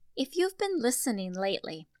If you've been listening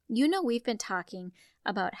lately, you know we've been talking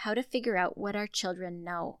about how to figure out what our children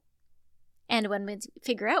know. And when we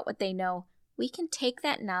figure out what they know, we can take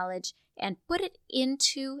that knowledge and put it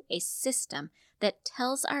into a system that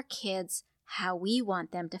tells our kids how we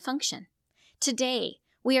want them to function. Today,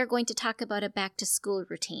 we are going to talk about a back-to-school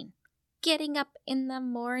routine, getting up in the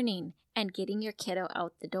morning and getting your kiddo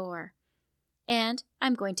out the door. And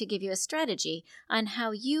I'm going to give you a strategy on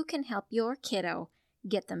how you can help your kiddo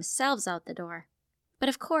get themselves out the door. But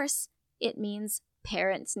of course, it means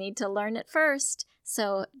parents need to learn it first,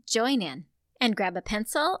 so join in. And grab a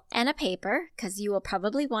pencil and a paper, because you will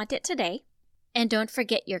probably want it today. And don't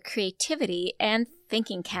forget your creativity and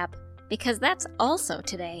thinking cap, because that's also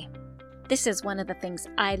today. This is one of the things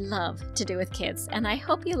I love to do with kids, and I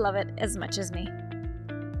hope you love it as much as me.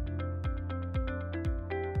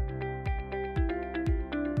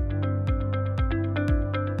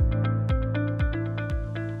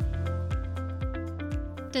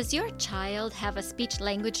 Does your child have a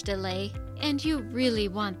speech-language delay, and you really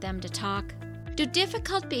want them to talk? Do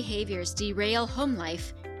difficult behaviors derail home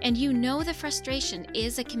life, and you know the frustration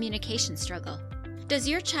is a communication struggle? Does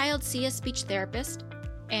your child see a speech therapist,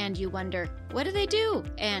 and you wonder, what do they do,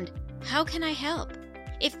 and how can I help?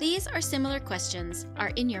 If these or similar questions are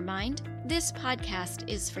in your mind, this podcast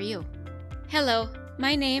is for you. Hello,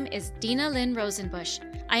 my name is Dina Lynn Rosenbusch.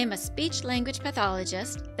 I am a speech-language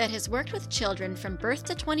pathologist that has worked with children from birth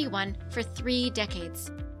to 21 for 3 decades.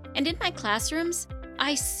 And in my classrooms,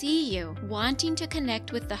 I see you wanting to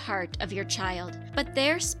connect with the heart of your child, but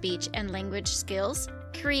their speech and language skills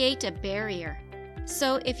create a barrier.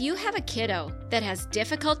 So if you have a kiddo that has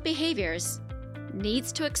difficult behaviors,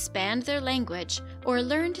 needs to expand their language or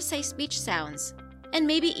learn to say speech sounds, and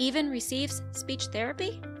maybe even receives speech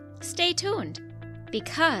therapy, stay tuned,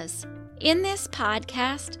 because in this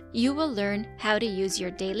podcast, you will learn how to use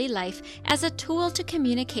your daily life as a tool to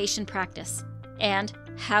communication practice, and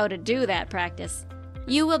how to do that practice.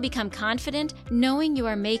 You will become confident knowing you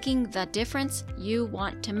are making the difference you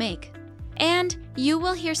want to make. And you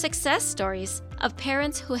will hear success stories of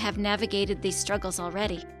parents who have navigated these struggles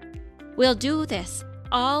already. We'll do this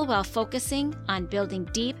all while focusing on building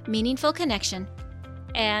deep, meaningful connection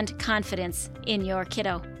and confidence in your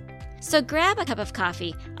kiddo. So grab a cup of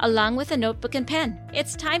coffee along with a notebook and pen.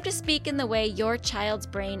 It's time to speak in the way your child's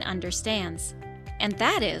brain understands. And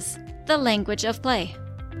that is the language of play.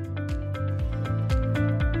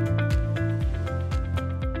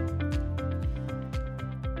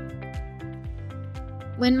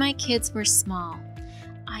 When my kids were small,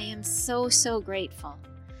 I am so grateful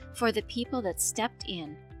for the people that stepped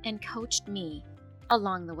in and coached me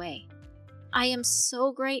along the way. I am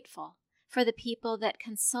so grateful for the people that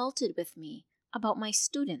consulted with me about my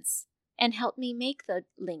students and helped me make the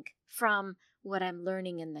link from what I'm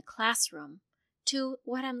learning in the classroom to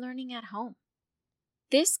what I'm learning at home.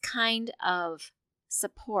 This kind of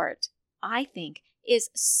support, I think, is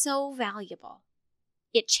so valuable.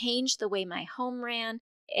 It changed the way my home ran,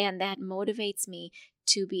 and that motivates me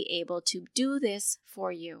to be able to do this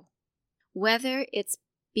for you. Whether it's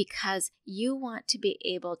because you want to be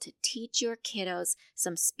able to teach your kiddos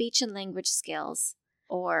some speech and language skills,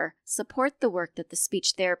 or support the work that the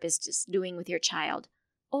speech therapist is doing with your child,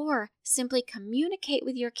 or simply communicate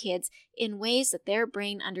with your kids in ways that their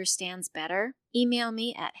brain understands better, email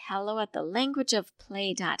me at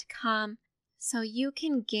hello@thelanguageofplay.com so you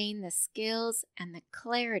can gain the skills and the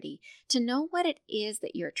clarity to know what it is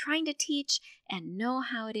that you're trying to teach and know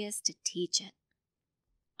how it is to teach it.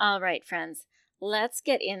 All right, friends. Let's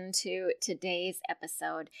get into today's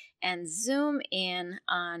episode and zoom in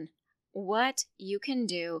on what you can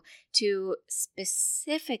do to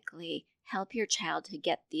specifically help your child to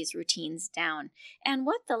get these routines down and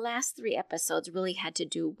what the last 3 episodes really had to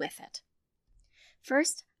do with it.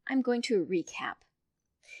 First, I'm going to recap.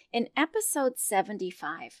 In episode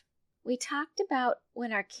 75, we talked about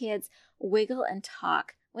when our kids wiggle and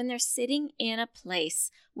talk when they're sitting in a place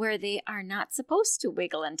where they are not supposed to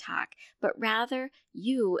wiggle and talk, but rather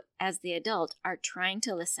you, as the adult, are trying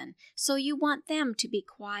to listen, so you want them to be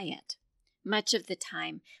quiet. Much of the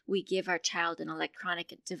time, we give our child an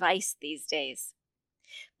electronic device these days.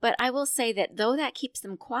 But I will say that though that keeps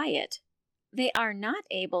them quiet, they are not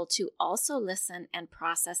able to also listen and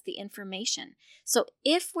process the information. So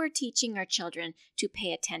if we're teaching our children to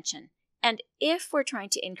pay attention, and if we're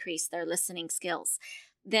trying to increase their listening skills,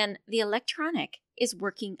 then the electronic is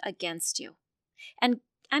working against you. And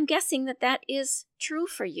I'm guessing that that is true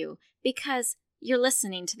for you because you're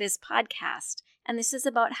listening to this podcast, and this is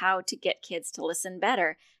about how to get kids to listen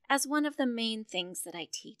better as one of the main things that I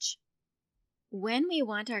teach. When we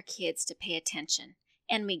want our kids to pay attention,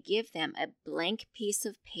 and we give them a blank piece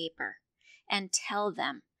of paper and tell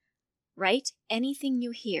them, write anything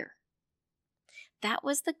you hear. That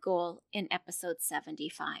was the goal in episode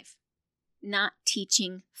 75. Not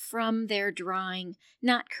teaching from their drawing,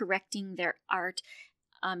 not correcting their art,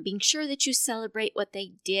 being sure that you celebrate what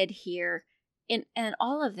they did here. And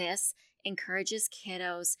all of this encourages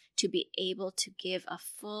kiddos to be able to give a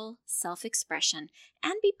full self-expression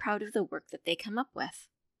and be proud of the work that they come up with.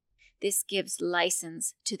 This gives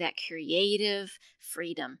license to that creative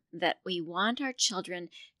freedom that we want our children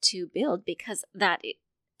to build, because that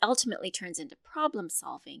ultimately turns into problem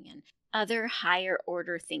solving and other higher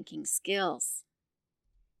order thinking skills.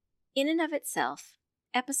 In and of itself,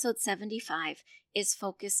 episode 75 is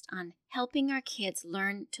focused on helping our kids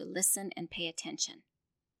learn to listen and pay attention.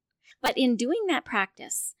 But in doing that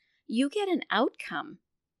practice, you get an outcome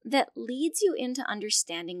that leads you into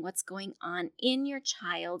understanding what's going on in your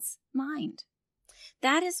child's mind.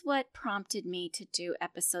 That is what prompted me to do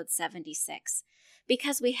episode 76,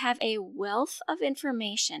 because we have a wealth of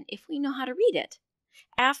information if we know how to read it.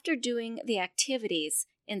 After doing the activities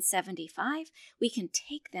in 75, we can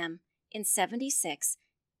take them in 76,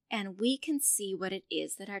 and we can see what it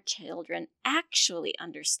is that our children actually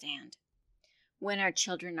understand. When our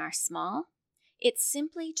children are small, it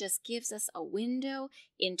simply just gives us a window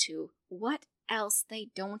into what else they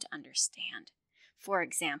don't understand. For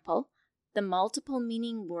example, the multiple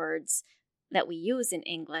meaning words that we use in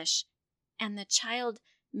English, and the child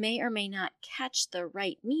may or may not catch the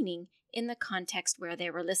right meaning in the context where they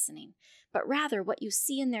were listening, but rather what you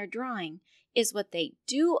see in their drawing is what they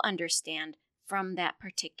do understand from that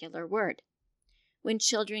particular word. When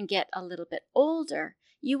children get a little bit older,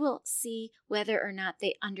 you will see whether or not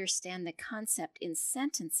they understand the concept in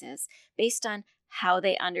sentences based on how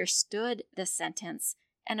they understood the sentence.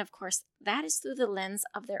 And of course, that is through the lens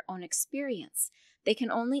of their own experience. They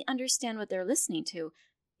can only understand what they're listening to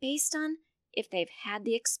based on if they've had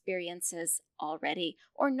the experiences already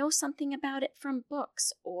or know something about it from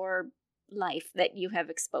books or life that you have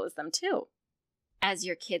exposed them to. As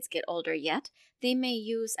your kids get older yet, they may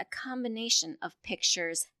use a combination of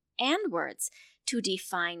pictures and words to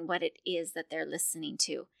define what it is that they're listening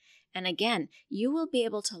to. And again, you will be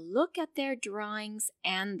able to look at their drawings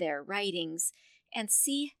and their writings and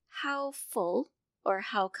see how full or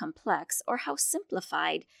how complex or how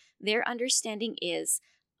simplified their understanding is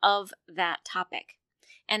of that topic.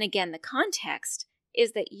 And again, the context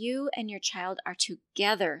is that you and your child are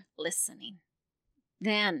together listening.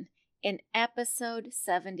 Then, in episode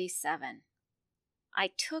 77, I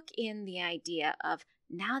took in the idea of,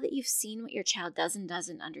 now that you've seen what your child does and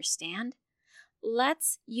doesn't understand,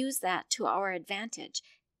 let's use that to our advantage.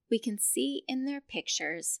 We can see in their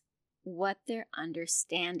pictures what their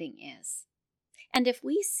understanding is. And if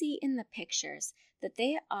we see in the pictures that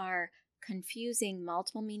they are confusing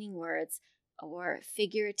multiple meaning words or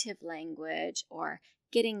figurative language or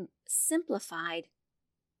getting simplified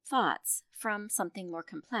thoughts from something more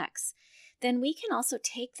complex, then we can also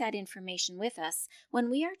take that information with us when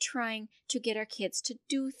we are trying to get our kids to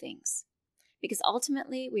do things. Because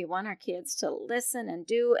ultimately, we want our kids to listen and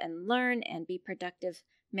do and learn and be productive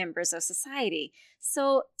members of society.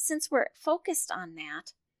 So since we're focused on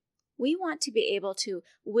that, we want to be able to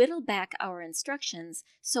whittle back our instructions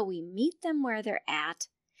so we meet them where they're at,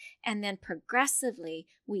 and then progressively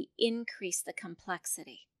we increase the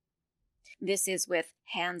complexity. This is with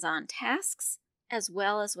hands-on tasks as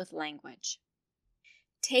well as with language.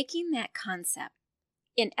 Taking that concept,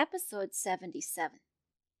 in episode 77,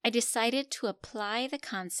 I decided to apply the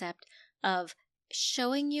concept of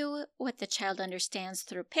showing you what the child understands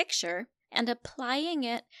through picture and applying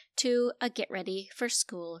it to a get ready for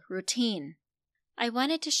school routine. I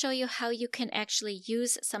wanted to show you how you can actually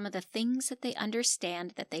use some of the things that they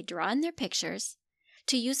understand that they draw in their pictures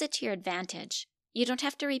to use it to your advantage. You don't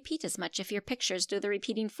have to repeat as much if your pictures do the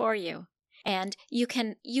repeating for you. And you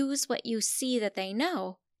can use what you see that they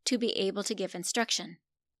know to be able to give instruction.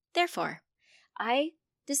 Therefore, I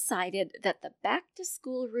decided that the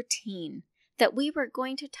back-to-school routine that we were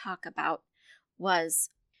going to talk about was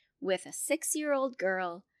with a 6-year-old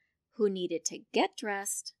girl who needed to get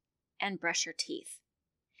dressed and brush her teeth.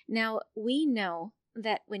 Now, we know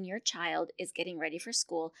that when your child is getting ready for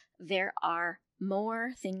school, there are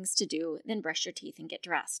more things to do than brush your teeth and get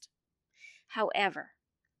dressed. However,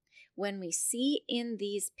 when we see in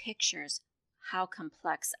these pictures how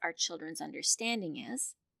complex our children's understanding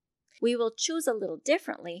is, we will choose a little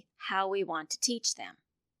differently how we want to teach them.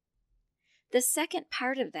 The second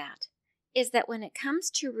part of that is that when it comes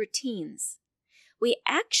to routines, we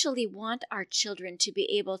actually want our children to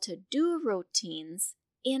be able to do routines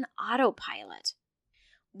in autopilot.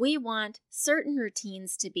 We want certain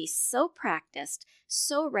routines to be so practiced,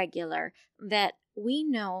 so regular, that we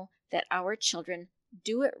know that our children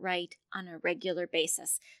do it right on a regular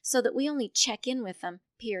basis, so that we only check in with them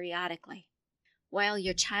periodically. While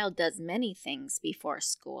your child does many things before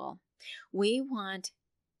school, we want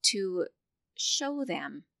to show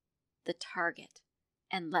them the target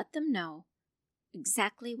and let them know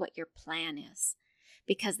exactly what your plan is,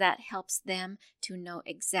 because that helps them to know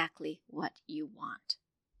exactly what you want.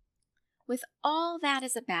 With all that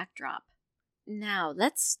as a backdrop, now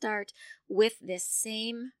let's start with this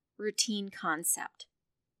same routine concept.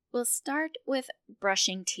 We'll start with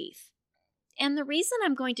brushing teeth. And the reason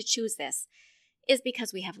I'm going to choose this is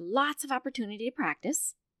because we have lots of opportunity to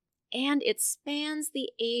practice, and it spans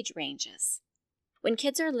the age ranges. When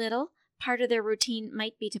kids are little, part of their routine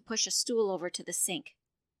might be to push a stool over to the sink.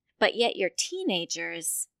 But yet your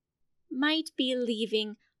teenagers might be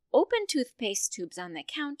leaving open toothpaste tubes on the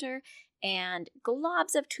counter and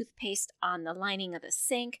globs of toothpaste on the lining of the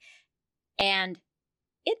sink, and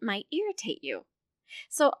it might irritate you.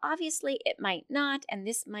 So obviously it might not, and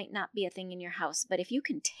this might not be a thing in your house, but if you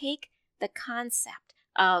can take the concept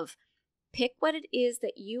of pick what it is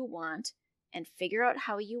that you want and figure out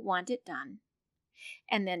how you want it done,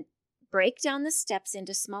 and then break down the steps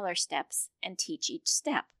into smaller steps and teach each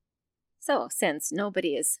step. So since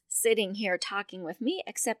nobody is sitting here talking with me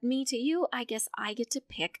except me to you, I guess I get to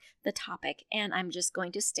pick the topic, and I'm just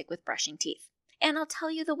going to stick with brushing teeth. And I'll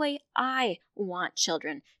tell you the way I want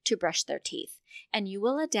children to brush their teeth, and you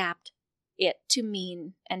will adapt it to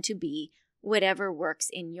mean and to be whatever works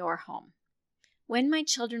in your home. When my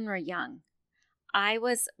children were young, I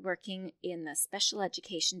was working in the special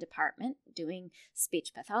education department doing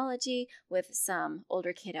speech pathology with some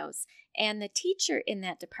older kiddos, and the teacher in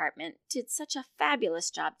that department did such a fabulous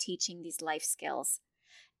job teaching these life skills.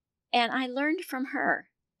 And I learned from her.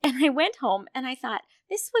 And I went home and I thought,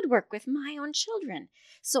 this would work with my own children.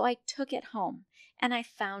 So I took it home and I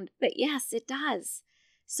found that yes, it does.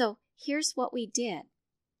 So here's what we did.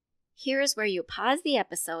 Here is where you pause the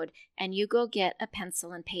episode and you go get a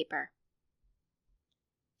pencil and paper.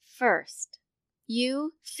 First,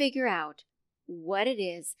 you figure out what it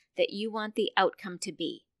is that you want the outcome to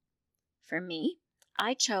be. For me,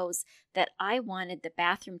 I chose that I wanted the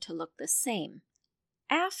bathroom to look the same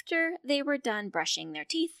after they were done brushing their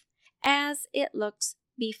teeth as it looks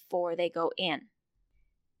before they go in.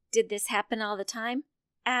 Did this happen all the time?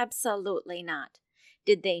 Absolutely not.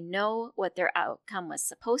 Did they know what their outcome was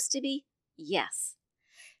supposed to be? Yes.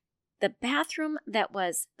 The bathroom that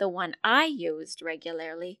was the one I used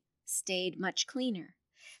regularly stayed much cleaner.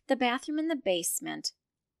 The bathroom in the basement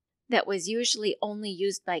that was usually only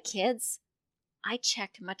used by kids, I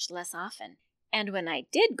checked much less often. And when I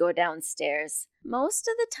did go downstairs, most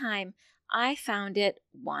of the time I found it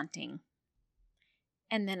wanting.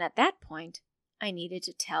 And then at that point, I needed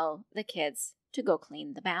to tell the kids to go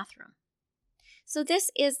clean the bathroom. So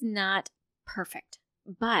this is not perfect,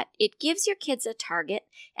 but it gives your kids a target,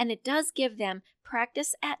 and it does give them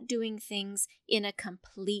practice at doing things in a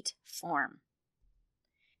complete form.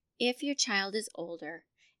 If your child is older,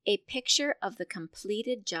 a picture of the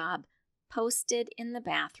completed job posted in the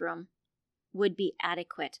bathroom would be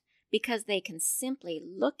adequate because they can simply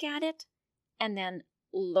look at it and then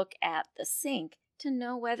look at the sink to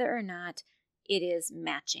know whether or not it is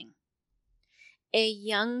matching. A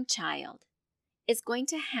young child is going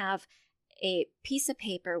to have a piece of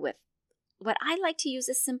paper with what I like to use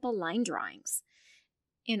as simple line drawings.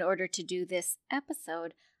 In order to do this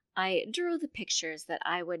episode, I drew the pictures that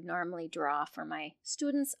I would normally draw for my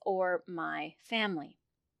students or my family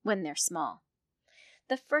when they're small.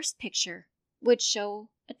 The first picture would show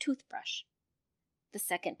a toothbrush. The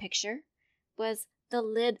second picture was the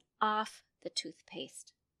lid off the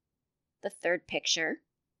toothpaste. The third picture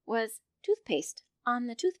was toothpaste on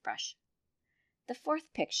the toothbrush. The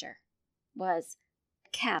fourth picture was the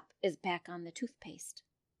cap is back on the toothpaste.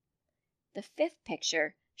 The fifth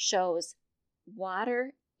picture shows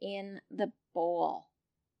water in the bowl.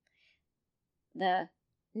 The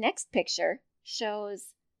next picture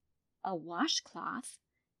shows a washcloth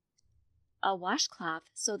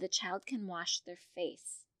so the child can wash their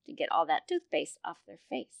face to get all that toothpaste off their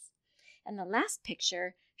face. And the last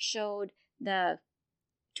picture showed the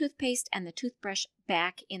toothpaste and the toothbrush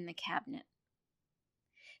back in the cabinet.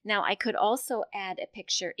 Now, I could also add a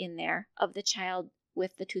picture in there of the child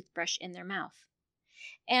with the toothbrush in their mouth.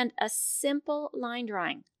 And a simple line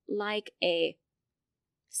drawing, like a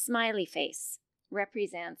smiley face,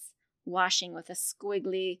 represents washing with a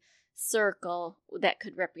squiggly circle that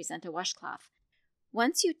could represent a washcloth.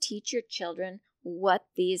 Once you teach your children what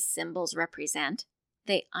these symbols represent,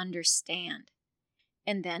 they understand.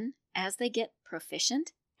 And then, as they get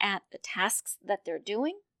proficient at the tasks that they're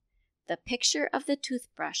doing, the picture of the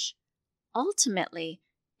toothbrush ultimately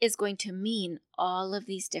is going to mean all of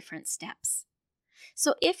these different steps.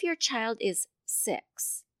 So if your child is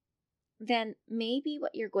 6, then maybe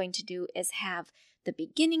what you're going to do is have the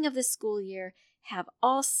beginning of the school year, have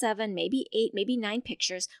all 7, maybe 8, maybe 9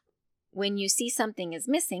 pictures. When you see something is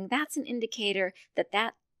missing, that's an indicator that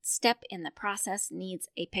that step in the process needs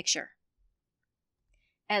a picture.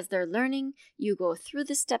 As they're learning, you go through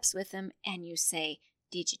the steps with them and you say,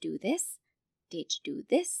 did you do this? Did you do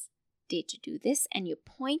this? Did you do this? And you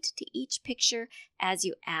point to each picture as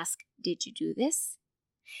you ask, did you do this?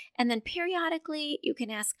 And then periodically you can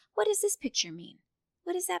ask, what does this picture mean?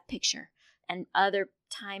 What is that picture? And other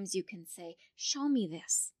times you can say, show me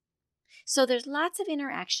this. So there's lots of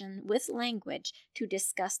interaction with language to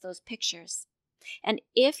discuss those pictures. And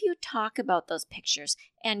if you talk about those pictures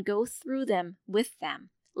and go through them with them,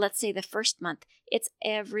 let's say the first month, it's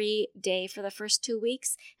every day for the first 2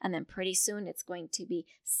 weeks, and then pretty soon it's going to be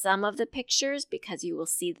some of the pictures because you will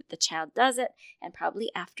see that the child does it, and probably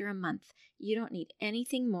after a month, you don't need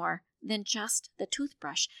anything more than just the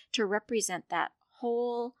toothbrush to represent that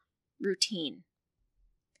whole routine.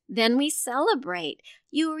 Then we celebrate.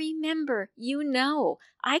 You remember, you know,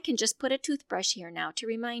 I can just put a toothbrush here now to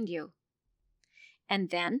remind you. And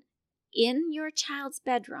then in your child's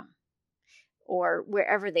bedroom, or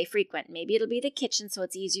wherever they frequent, maybe it'll be the kitchen so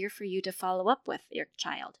it's easier for you to follow up with your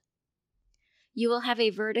child, you will have a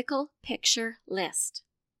vertical picture list.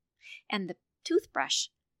 And the toothbrush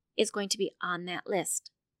is going to be on that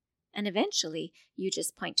list. And eventually, you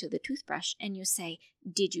just point to the toothbrush and you say,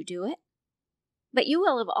 did you do it? But you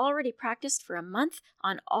will have already practiced for a month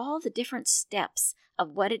on all the different steps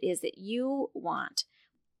of what it is that you want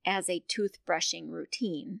as a toothbrushing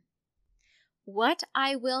routine. What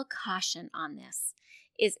I will caution on this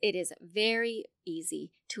is it is very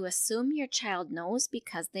easy to assume your child knows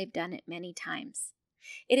because they've done it many times.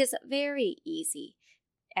 It is very easy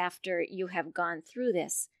after you have gone through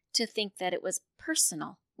this to think that it was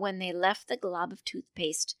personal when they left the glob of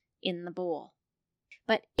toothpaste in the bowl.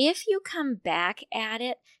 But if you come back at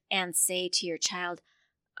it and say to your child,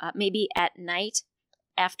 maybe at night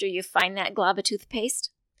after you find that glob of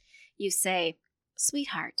toothpaste, you say,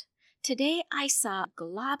 sweetheart, today I saw a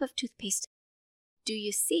glob of toothpaste. Do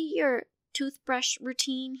you see your toothbrush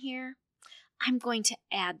routine here? I'm going to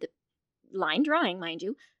add the line drawing, mind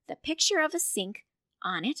you, the picture of a sink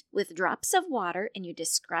on it with drops of water, and you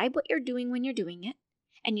describe what you're doing when you're doing it.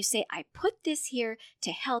 And you say, I put this here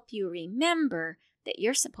to help you remember that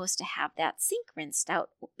you're supposed to have that sink rinsed out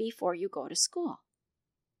before you go to school.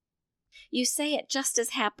 You say it just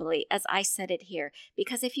as happily as I said it here,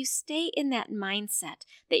 because if you stay in that mindset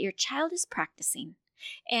that your child is practicing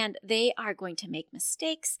and they are going to make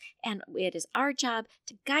mistakes, and it is our job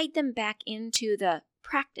to guide them back into the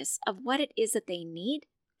practice of what it is that they need,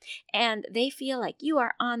 and they feel like you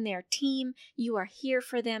are on their team, you are here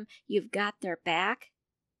for them, you've got their back,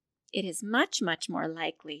 it is much, much more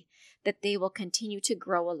likely that they will continue to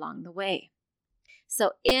grow along the way.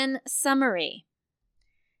 So in summary,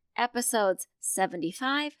 episodes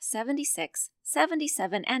 75, 76,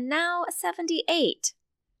 77, and now 78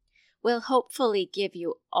 will hopefully give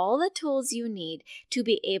you all the tools you need to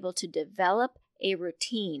be able to develop a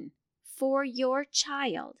routine for your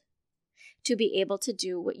child to be able to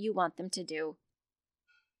do what you want them to do.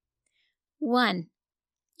 1.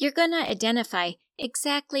 You're going to identify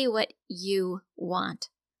exactly what you want.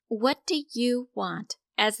 What do you want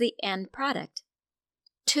as the end product?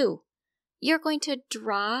 2. You're going to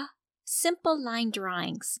draw simple line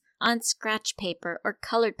drawings on scratch paper or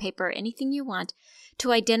colored paper, or anything you want,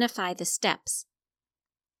 to identify the steps.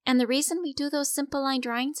 And the reason we do those simple line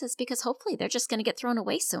drawings is because hopefully they're just going to get thrown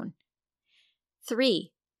away soon.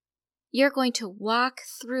 3. You're going to walk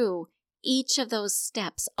through each of those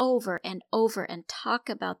steps over and over and talk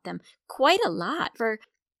about them quite a lot for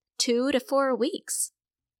 2 to 4 weeks.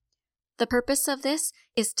 The purpose of this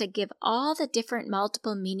is to give all the different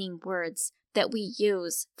multiple meaning words that we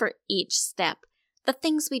use for each step, the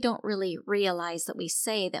things we don't really realize that we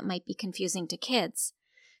say that might be confusing to kids.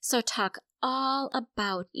 So talk all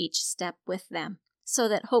about each step with them so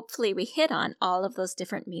that hopefully we hit on all of those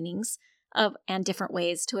different meanings and different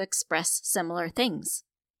ways to express similar things.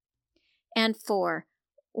 And 4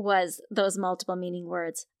 was those multiple meaning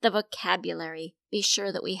words, the vocabulary. Be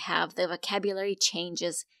sure that we have the vocabulary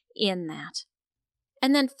changes in that.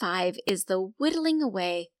 And then 5 is the whittling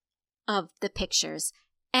away of the pictures.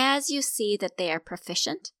 As you see that they are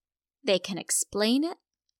proficient, they can explain it,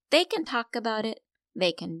 they can talk about it,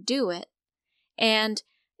 they can do it, And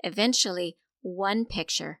eventually, one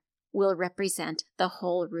picture will represent the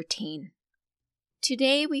whole routine.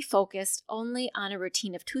 Today, we focused only on a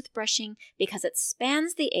routine of toothbrushing because it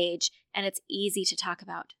spans the age and it's easy to talk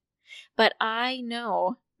about. But I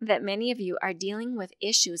know that many of you are dealing with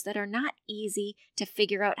issues that are not easy to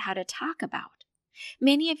figure out how to talk about.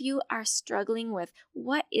 Many of you are struggling with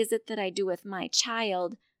what is it that I do with my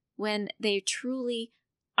child when they truly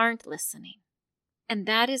aren't listening. And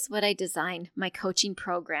that is what I designed my coaching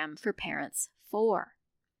program for parents for.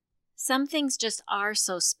 Some things just are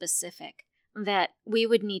so specific that we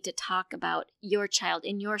would need to talk about your child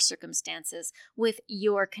in your circumstances with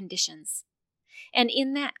your conditions. And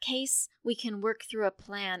in that case, we can work through a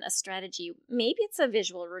plan, a strategy. Maybe it's a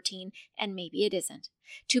visual routine and maybe it isn't,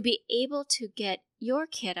 to be able to get your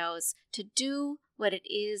kiddos to do what it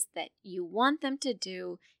is that you want them to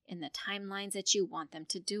do in the timelines that you want them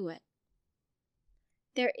to do it.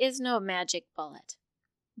 There is no magic bullet,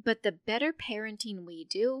 but the better parenting we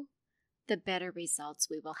do, the better results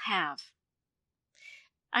we will have.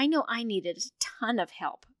 I know I needed a ton of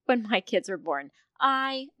help when my kids were born.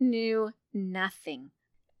 I knew nothing,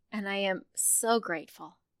 and I am so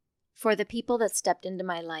grateful for the people that stepped into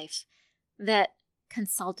my life, that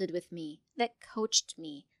consulted with me, that coached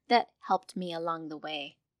me, that helped me along the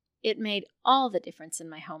way. It made all the difference in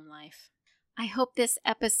my home life. I hope this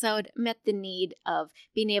episode met the need of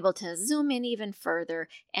being able to zoom in even further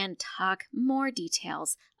and talk more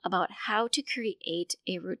details about how to create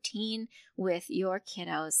a routine with your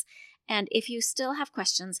kiddos. And if you still have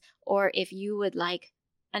questions, or if you would like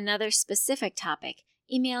another specific topic,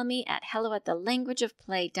 email me at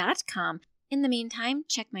hello@thelanguageofplay.com. In the meantime,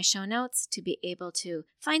 check my show notes to be able to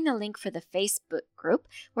find the link for the Facebook group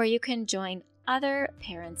where you can join other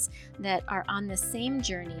parents that are on the same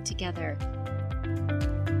journey together.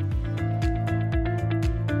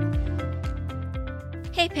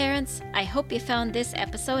 Hey parents, I hope you found this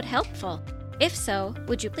episode helpful. If so,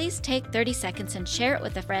 would you please take 30 seconds and share it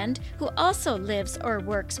with a friend who also lives or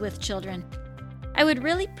works with children? I would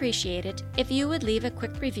really appreciate it if you would leave a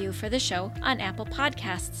quick review for the show on Apple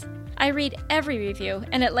Podcasts. I read every review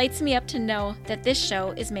and it lights me up to know that this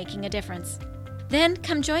show is making a difference. Then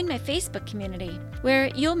come join my Facebook community, where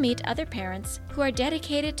you'll meet other parents who are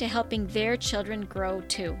dedicated to helping their children grow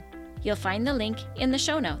too. You'll find the link in the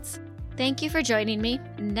show notes. Thank you for joining me.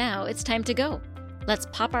 Now it's time to go. Let's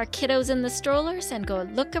pop our kiddos in the strollers and go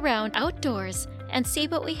look around outdoors and see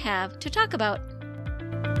what we have to talk about.